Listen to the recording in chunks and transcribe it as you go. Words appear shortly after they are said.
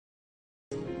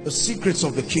The secrets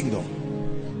of the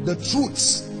kingdom, the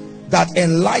truths that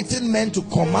enlighten men to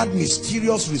command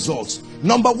mysterious results.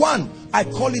 Number one, I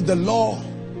call it the law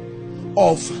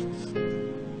of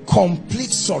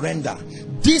complete surrender.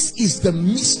 This is the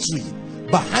mystery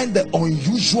behind the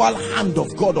unusual hand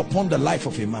of God upon the life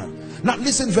of a man. Now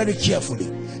listen very carefully.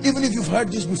 Even if you've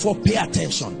heard this before, pay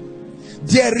attention.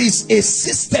 There is a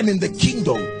system in the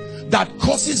kingdom that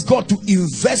causes God to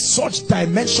invest such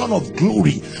dimension of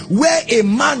glory where a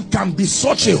man can be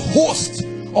such a host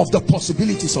of the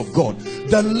possibilities of God.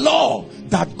 The law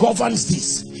that governs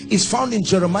this is found in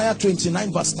Jeremiah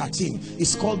 29 verse 13.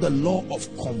 It's called the law of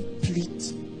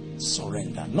complete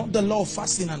surrender, not the law of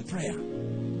fasting and prayer.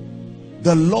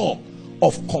 The law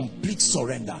of complete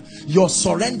surrender. Your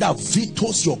surrender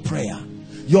vetoes your prayer.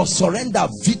 Your surrender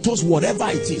vetoes whatever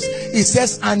it is. It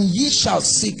says, and ye shall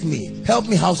seek me, help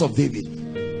me, house of David,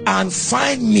 and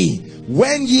find me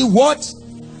when ye what?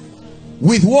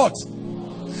 With what?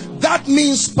 That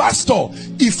means, pastor,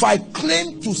 if I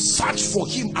claim to search for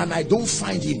him and I don't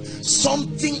find him,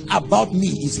 something about me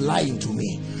is lying to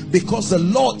me. Because the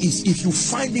law is, if you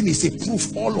find him, is a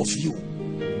proof, all of you.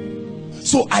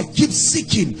 So I keep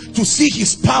seeking to see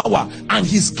his power and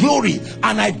his glory,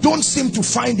 and I don't seem to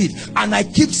find it. And I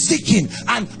keep seeking,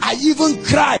 and I even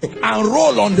cry and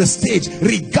roll on the stage.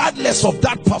 Regardless of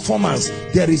that performance,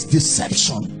 there is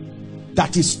deception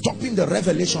that is stopping the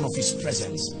revelation of his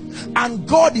presence. And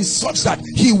God is such that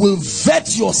he will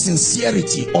vet your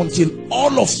sincerity until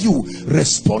all of you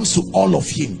respond to all of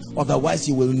him. Otherwise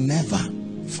you will never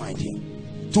find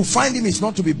him. To find him is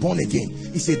not to be born again.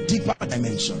 It's a deeper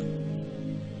dimension.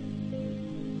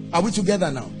 Are we together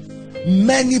now?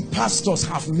 Many pastors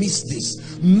have missed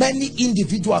this. Many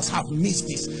individuals have missed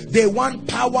this. They want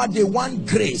power, they want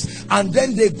grace, and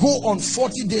then they go on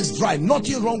 40 days drive.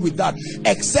 Nothing wrong with that,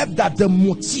 except that the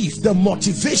motive, the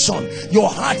motivation, your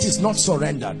heart is not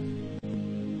surrendered.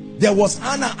 There was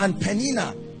Anna and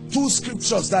Peninnah, two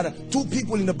scriptures, that two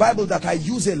people in the Bible that I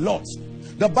use a lot.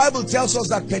 The Bible tells us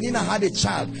that Peninnah had a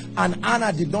child and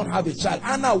Anna did not have a child.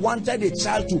 Anna wanted a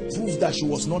child to prove that she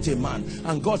was not a man,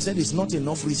 and God said it's not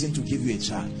enough reason to give you a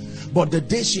child. But the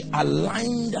day she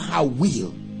aligned her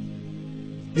will,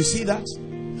 you see that?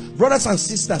 Brothers and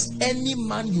sisters, any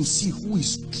man you see who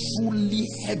is truly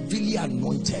heavily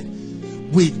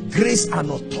anointed with grace and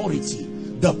authority,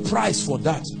 the price for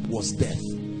that was death.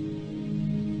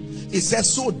 It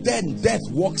says, so then death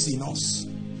works in us.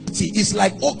 It's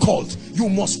like occult. You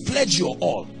must pledge your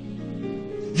all.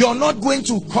 You're not going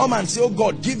to come and say, oh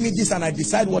God, give me this and I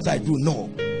decide what I do. No.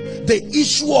 The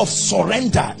issue of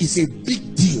surrender is a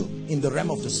big deal in the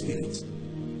realm of the spirit.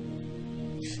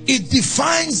 It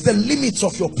defines the limits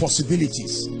of your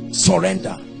possibilities.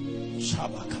 Surrender.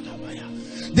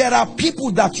 There are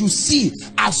people that you see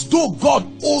as though God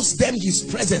owes them his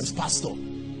presence, pastor.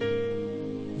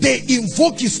 They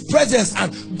invoke his presence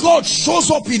and God shows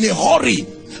up in a hurry,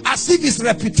 as if his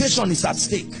reputation is at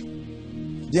stake.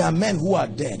 There are men who are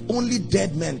dead. Only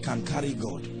dead men can carry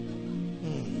God.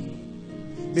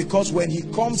 Because when he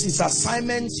comes, his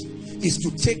assignment is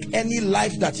to take any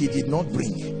life that he did not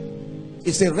bring.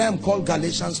 It's a realm called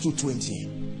Galatians 2:20.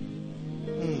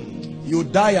 You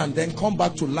die and then come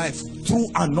back to life through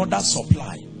another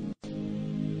supply.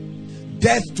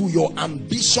 Death to your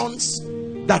ambitions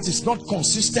that is not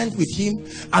consistent with him,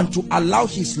 and to allow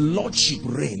his lordship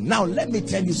reign. Now let me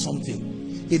tell you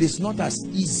something. It is not as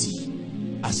easy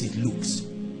as it looks.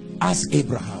 Ask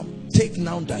Abraham, take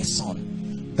now thy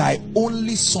son, thy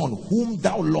only son whom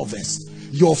thou lovest,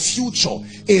 your future,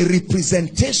 a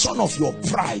representation of your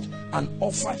pride, and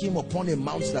offer him upon a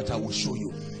mount that I will show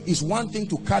you. It's one thing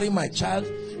to carry my child,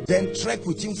 then trek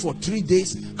with him for 3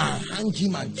 days and hang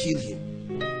him and kill him.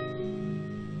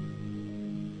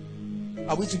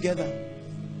 Are we together?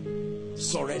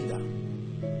 Surrender.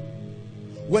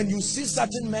 When you see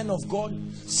certain men of God,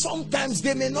 sometimes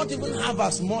they may not even have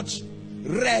as much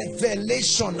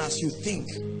revelation as you think,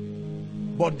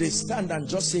 but they stand and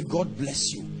just say, God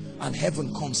bless you, and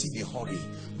heaven comes in a hurry.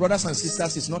 Brothers and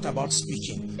sisters, it's not about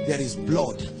speaking. There is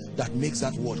blood that makes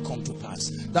that word come to pass.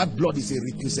 That blood is a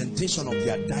representation of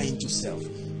their dying to self.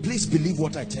 Please believe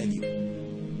what I tell you.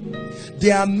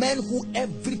 There are men who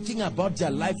everything about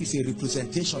their life is a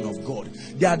representation of God.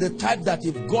 They are the type that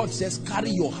if God says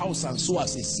carry your house and sow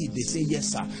as a seed, they say yes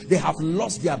sir. They have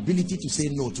lost the ability to say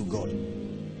no to God.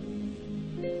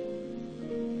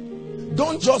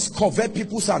 Don't just covet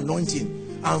people's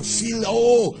anointing and feel,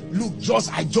 oh look,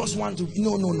 I just want to.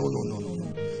 No.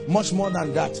 Much more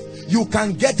than that. You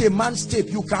can get a man's tape,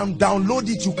 you can download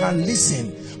it, you can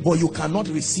listen, but you cannot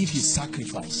receive his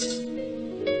sacrifice.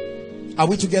 Are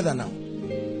we together now?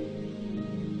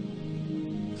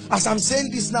 As I'm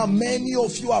saying this now, many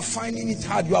of you are finding it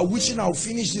hard. You are wishing I'll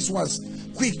finish this one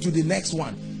quick to the next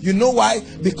one. You know why?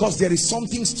 Because there is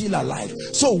something still alive.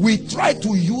 So we try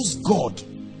to use God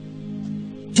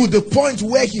to the point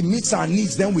where he meets our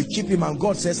needs, then we keep him, and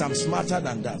God says, I'm smarter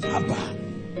than that. Abba,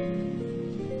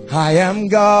 I am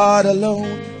God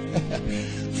alone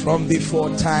from before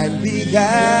time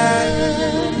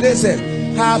began.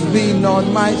 Listen, have been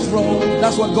on my throne.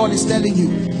 That's what God is telling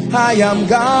you. I am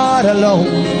God alone.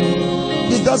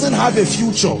 He doesn't have a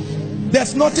future.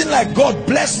 There's nothing like God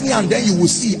bless me and then you will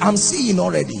see. I'm seeing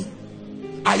already.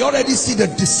 I already see the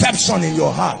deception in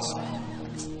your heart.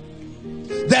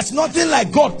 There's nothing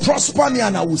like God prosper me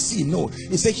and I will see. No,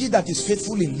 he said he that is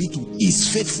faithful in little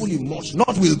is faithful in much.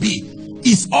 Not will be,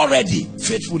 is already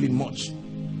faithful in much.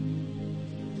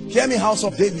 Hear me, house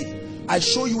of David. I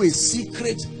show you a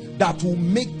secret that will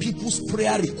make people's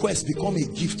prayer requests become a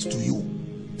gift to you.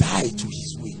 Die to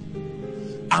his will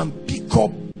and pick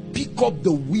up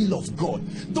the will of God.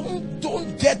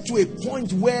 Don't get to a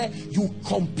point where you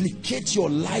complicate your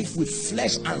life with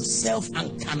flesh and self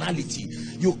and carnality.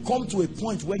 You come to a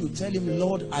point where you tell him,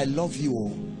 Lord, I love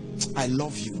you. I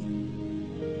love you.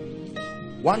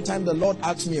 One time the Lord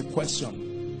asked me a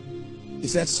question. He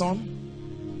said,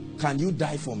 son, can you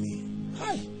die for me?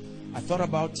 Hi. I thought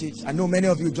about it. I know many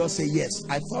of you just say yes.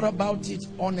 I thought about it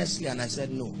honestly and I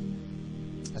said no.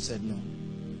 I said no.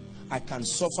 I can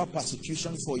suffer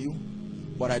persecution for you,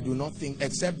 but I do not think,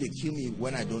 except they kill me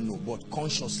when I don't know, but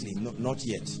consciously, not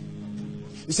yet.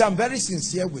 You see, I'm very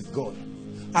sincere with God.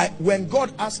 When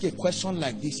God asks a question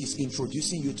like this, he's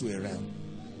introducing you to a realm.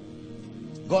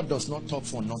 God does not talk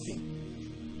for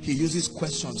nothing. He uses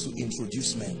questions to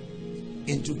introduce men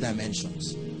into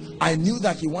dimensions. I knew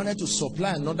that he wanted to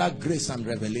supply another grace and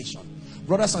revelation.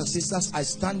 Brothers and sisters, I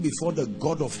stand before the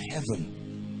God of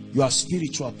heaven. You are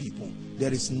spiritual people.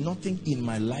 There is nothing in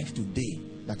my life today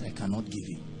that I cannot give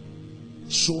you.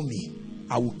 Show me.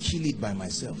 I will kill it by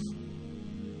myself.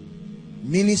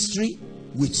 Ministry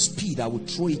with speed, I will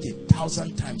throw it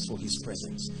 1,000 times for his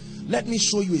presence. Let me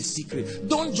show you a secret.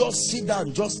 Don't just sit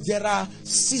down. There are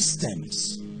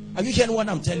systems. Are you hearing what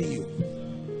I'm telling you?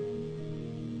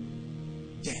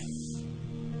 Death.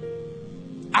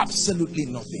 Absolutely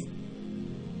nothing.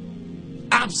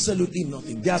 Absolutely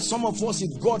nothing. There are some of us,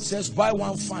 if God says buy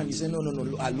one fan, you say no,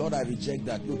 Lord, I reject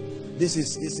that. Look, this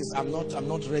is I'm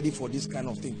not ready for this kind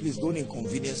of thing. Please don't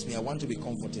inconvenience me. I want to be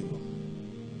comfortable.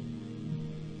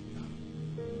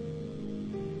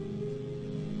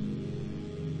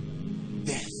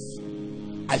 Death.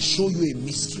 I show you a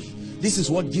mystery. This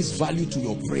is what gives value to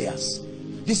your prayers.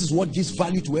 This is what gives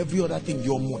value to every other thing,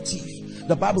 your motive.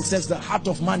 The Bible says the heart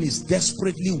of man is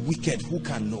desperately wicked. Who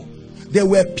can know? There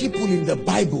were people in the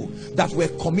Bible that were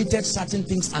committed certain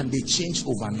things and they changed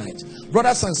overnight.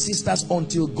 Brothers and sisters,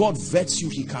 until God vets you,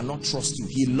 he cannot trust you.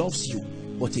 He loves you,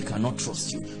 but he cannot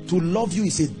trust you. To love you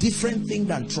is a different thing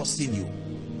than trusting you.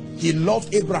 He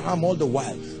loved Abraham all the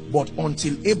while, but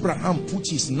until Abraham put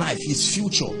his knife, his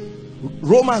future.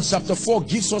 Romans chapter 4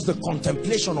 gives us the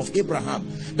contemplation of Abraham,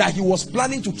 that he was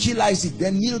planning to kill Isaac,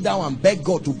 then kneel down and beg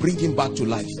God to bring him back to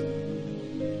life.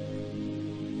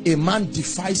 A man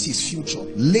defies his future,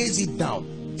 lays it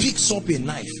down, picks up a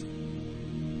knife,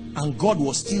 and God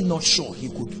was still not sure he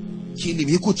could kill him.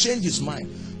 He could change his mind,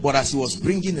 but as he was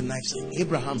bringing the knife, said,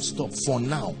 Abraham, stop for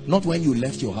now. Not when you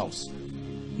left your house,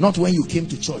 not when you came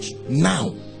to church.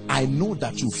 Now I know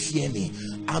that you fear me,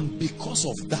 and because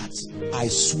of that I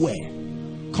swear.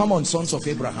 Come on, sons of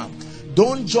Abraham,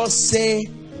 don't just say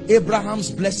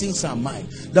Abraham's blessings are mine.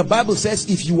 The Bible says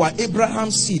if you are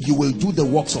Abraham's seed, you will do the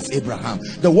works of Abraham.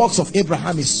 The works of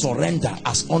Abraham is surrender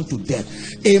as unto death.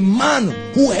 A man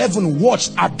who heaven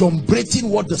watched adumbrating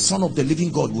what the Son of the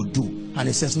living God would do, and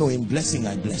he says, no, in blessing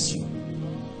I bless you,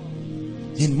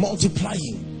 in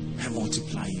multiplying I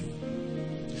multiply you.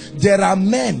 There are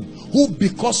men who,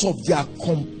 because of their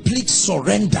complete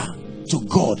surrender to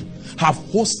God, have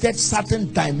hosted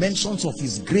certain dimensions of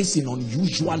his grace in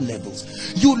unusual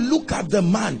levels. You look at the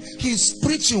man, he's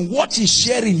preaching, what he's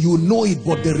sharing, you know it,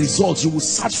 but the results, you will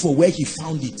search for where he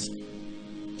found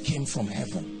it. Came from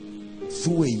heaven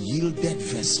through a yielded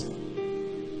vessel.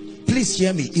 Please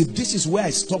hear me. If this is where I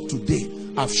stop today,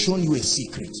 I've shown you a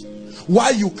secret.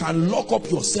 While you can lock up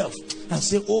yourself and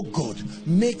say, oh God,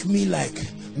 make me like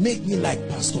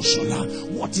Pastor Shola.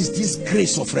 What is this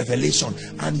grace of revelation?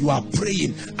 And you are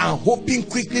praying and hoping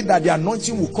quickly that the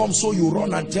anointing will come, so you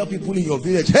run and tell people in your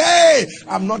village, hey,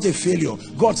 I'm not a failure.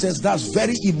 God says that's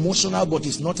very emotional, but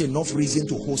it's not enough reason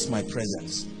to host my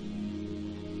presence.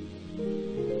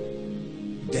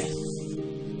 Death.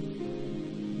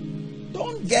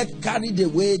 get carried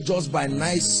away just by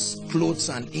nice clothes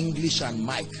and English and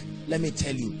mic. Let me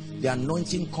tell you, the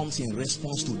anointing comes in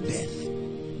response to death.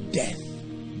 Death.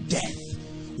 Death.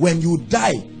 When you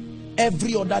die,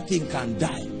 every other thing can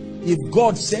die. If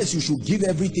God says you should give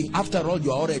everything, after all,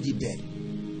 you are already dead.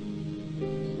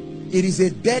 It is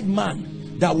a dead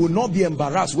man that will not be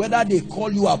embarrassed whether they call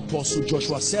you Apostle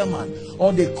Joshua Selman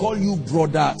or they call you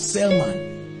Brother Selman.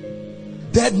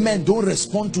 Dead men don't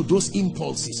respond to those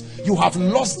impulses. You have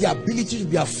lost the ability to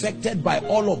be affected by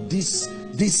all of these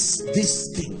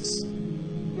things.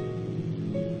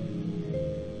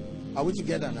 Are we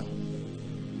together now?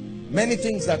 Many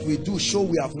things that we do show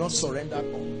we have not surrendered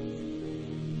all.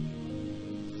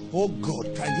 Oh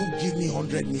God, can you give me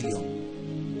 100 million?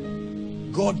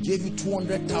 God gave you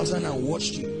 200,000 and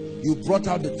watched you. You brought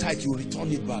out the tithe, you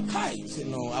returned it back. Hi, say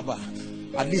no, Abba.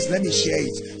 At least let me share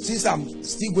it. Since I'm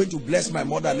still going to bless my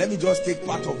mother, let me just take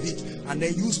part of it and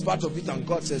then use part of it. And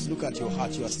God says, look at your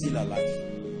heart, you are still alive.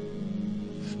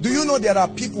 Do you know there are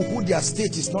people who their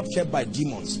state is not kept by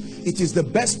demons? It is the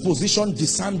best position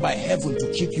designed by heaven to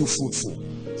keep you fruitful.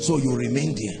 So you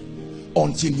remain there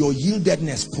until your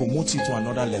yieldedness promotes you to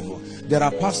another level. There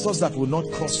are pastors that will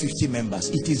not cross 50 members.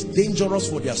 It is dangerous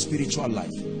for their spiritual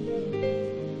life.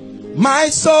 My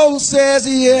soul says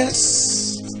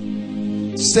yes.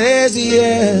 Says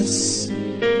yes.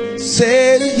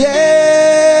 Says yes.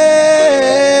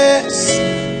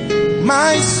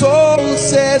 My soul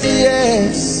says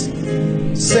yes.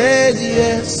 Says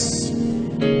yes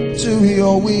to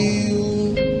your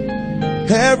will.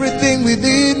 Everything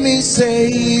within me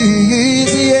says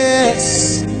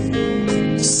yes.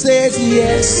 Says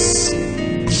yes.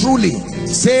 Truly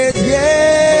says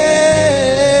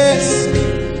yes.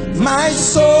 My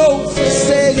soul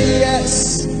says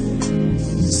yes.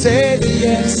 Says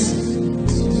yes.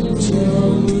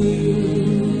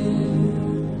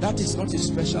 That is not a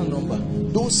special number.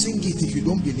 Don't sing it if you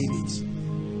don't believe it.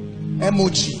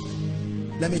 Emoji.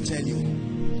 Let me tell you,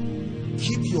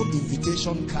 keep your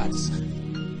invitation cards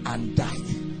and die.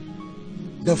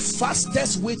 The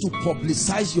fastest way to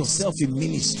publicize yourself in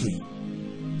ministry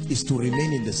is to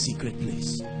remain in the secret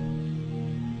place.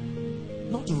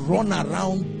 Not run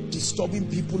around disturbing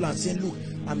people and saying, look,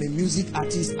 I'm a music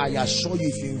artist. I assure you,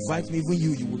 if you invite me, even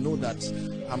you will know that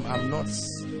I'm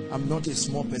not a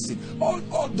small person.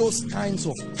 All those kinds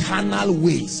of carnal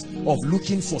ways of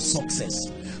looking for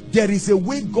success. There is a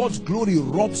way God's glory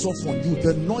rubs off on you.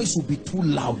 The noise will be too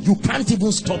loud. You can't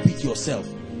even stop it yourself.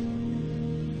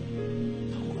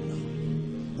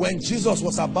 When Jesus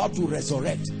was about to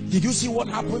resurrect, did you see what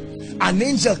happened? An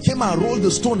angel came and rolled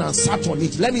the stone and sat on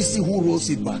it. Let me see who rolls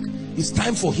it back. It's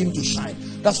time for him to shine.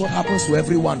 That's what happens to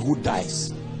everyone who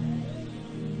dies.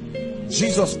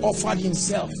 Jesus offered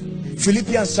himself.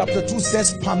 Philippians chapter 2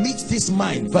 says, permit this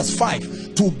mind, verse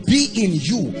 5, to be in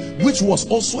you, which was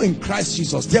also in Christ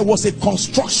Jesus. There was a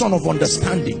construction of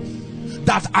understanding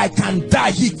that I can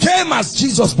die. He came as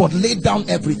Jesus but laid down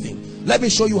everything. Let me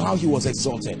show you how he was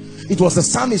exalted. It was the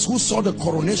psalmist who saw the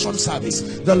coronation service.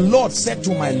 The Lord said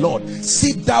to my Lord,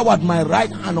 sit thou at my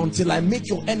right hand until I make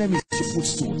your enemies your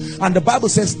footstool. And the Bible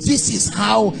says this is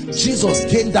how Jesus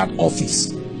gained that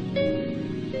office.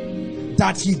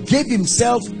 That he gave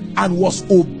himself and was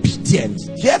obedient.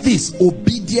 Hear this,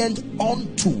 obedient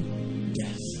unto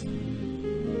death.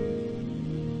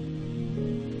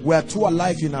 We are too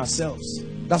alive in ourselves.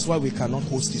 That's why we cannot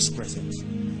host his presence.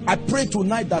 I pray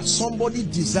tonight that somebody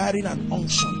desiring an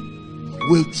unction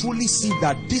will truly see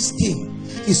that this thing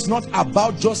is not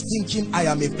about just thinking I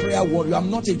am a prayer warrior.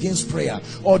 I'm not against prayer.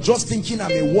 Or just thinking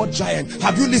I'm a word giant.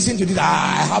 Have you listened to this? I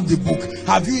have the book.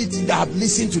 Have you have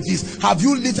listened to this? Have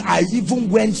you listened? I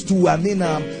even went to what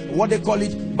they call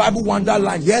it, Bible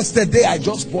Wonderland. Yesterday I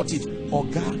just bought it. Oh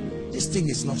God, this thing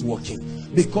is not working.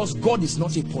 Because God is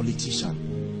not a politician.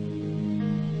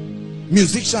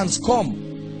 Musicians come,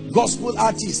 gospel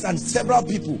artists and several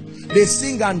people, they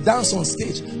sing and dance on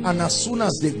stage, and as soon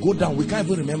as they go down, we can't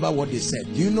even remember what they said.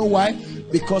 Do you know why?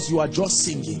 Because you are just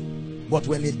singing. But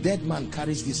when a dead man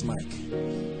carries this mic,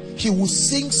 he will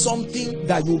sing something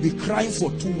that you'll be crying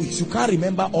for 2 weeks. You can't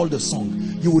remember all the song.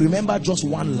 You will remember just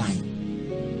one line.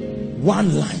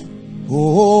 One line.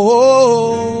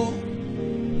 Oh,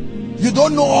 you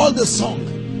don't know all the song.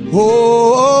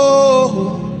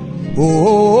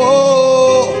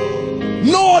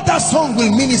 No other song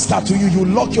will minister to you. You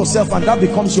lock yourself and that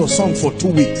becomes your song for 2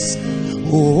 weeks.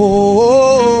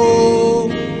 Oh,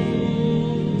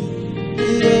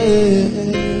 yeah.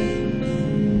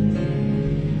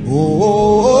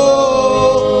 Oh,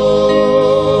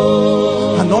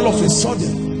 and all of a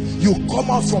sudden you come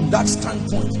out from that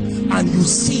standpoint and you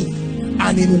sing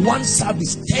and in one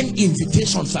service 10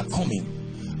 invitations are coming,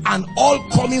 and all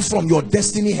coming from your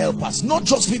destiny helpers, not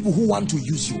just people who want to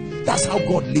use you. That's how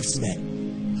God lifts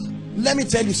men. Let me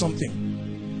tell you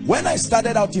something. When I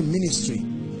started out in ministry,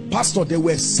 Pastor, there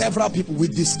were several people. We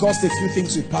discussed a few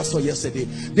things with Pastor yesterday.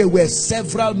 There were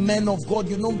several men of God,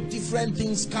 you know, different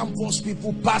things, campus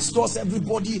people, pastors,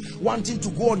 everybody wanting to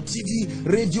go on TV,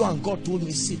 radio, and God told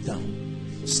me, sit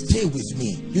down, stay with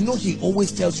me. You know, he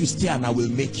always tells you, stay and I will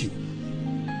make you.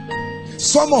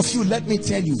 Some of you, let me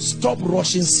tell you, stop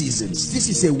rushing seasons. This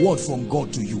is a word from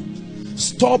God to you.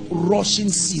 Stop rushing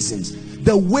seasons.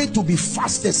 The way to be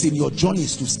fastest in your journey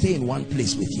is to stay in one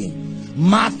place with him.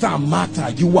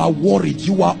 Martha, you are worried,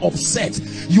 you are upset,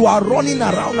 you are running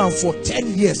around, and for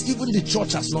 10 years even the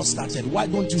church has not started. Why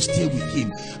don't you stay with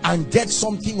him and get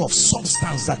something of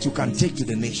substance that you can take to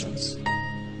the nations?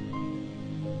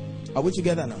 Are we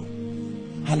together now?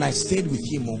 And I stayed with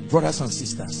him, oh, brothers and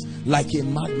sisters, like a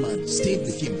madman, stayed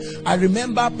with him. I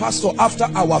remember, Pastor, after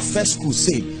our first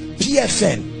crusade,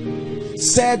 PFN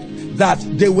said that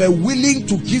they were willing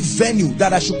to give venue,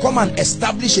 that I should come and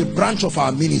establish a branch of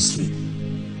our ministry.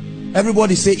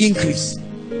 Everybody say increase.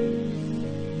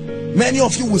 Many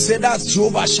of you will say that's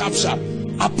Jehovah sharp.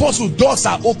 Apostle, doors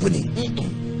are opening.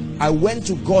 I went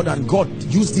to God and God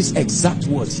used these exact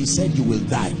words. He said, you will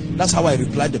die. That's how I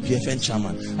replied the PFN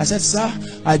chairman. I said, sir,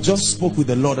 I just spoke with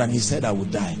the Lord and he said I would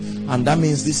die. And that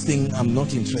means this thing, I'm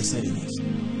not interested in it.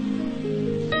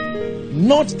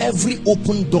 Not every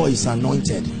open door is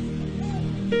anointed.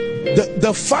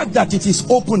 The fact that it is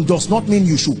open does not mean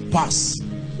you should pass.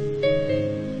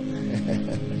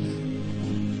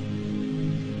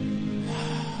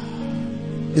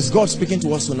 Is God speaking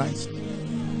to us tonight?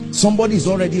 Somebody is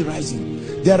already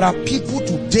rising. There are people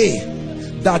today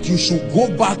that you should go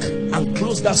back and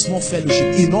close that small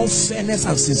fellowship in all fairness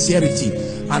and sincerity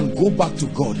and go back to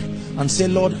God and say,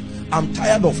 Lord, I'm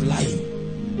tired of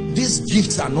lying. These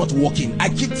gifts are not working. I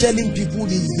keep telling people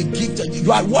this is the gift.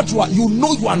 You are what you are. You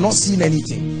know you are not seeing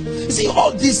anything. You see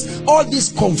all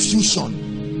this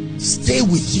confusion. Stay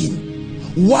with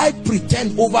him. Why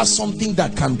pretend over something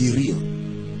that can be real?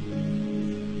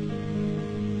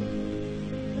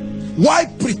 Why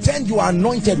pretend you are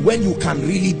anointed when you can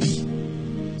really be?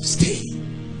 Stay.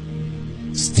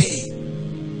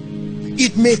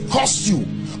 It may cost you.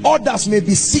 Others may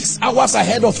be 6 hours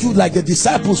ahead of you like the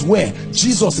disciples were.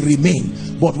 Jesus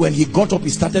remained, but when he got up, he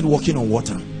started walking on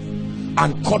water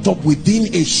and caught up within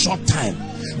a short time.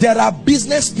 There are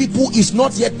business people, it's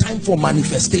not yet time for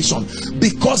manifestation,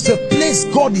 because the place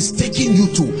God is taking you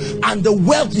to and the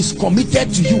wealth is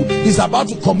committed to you, is about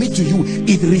to commit to you,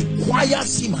 it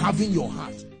requires him having your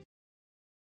heart.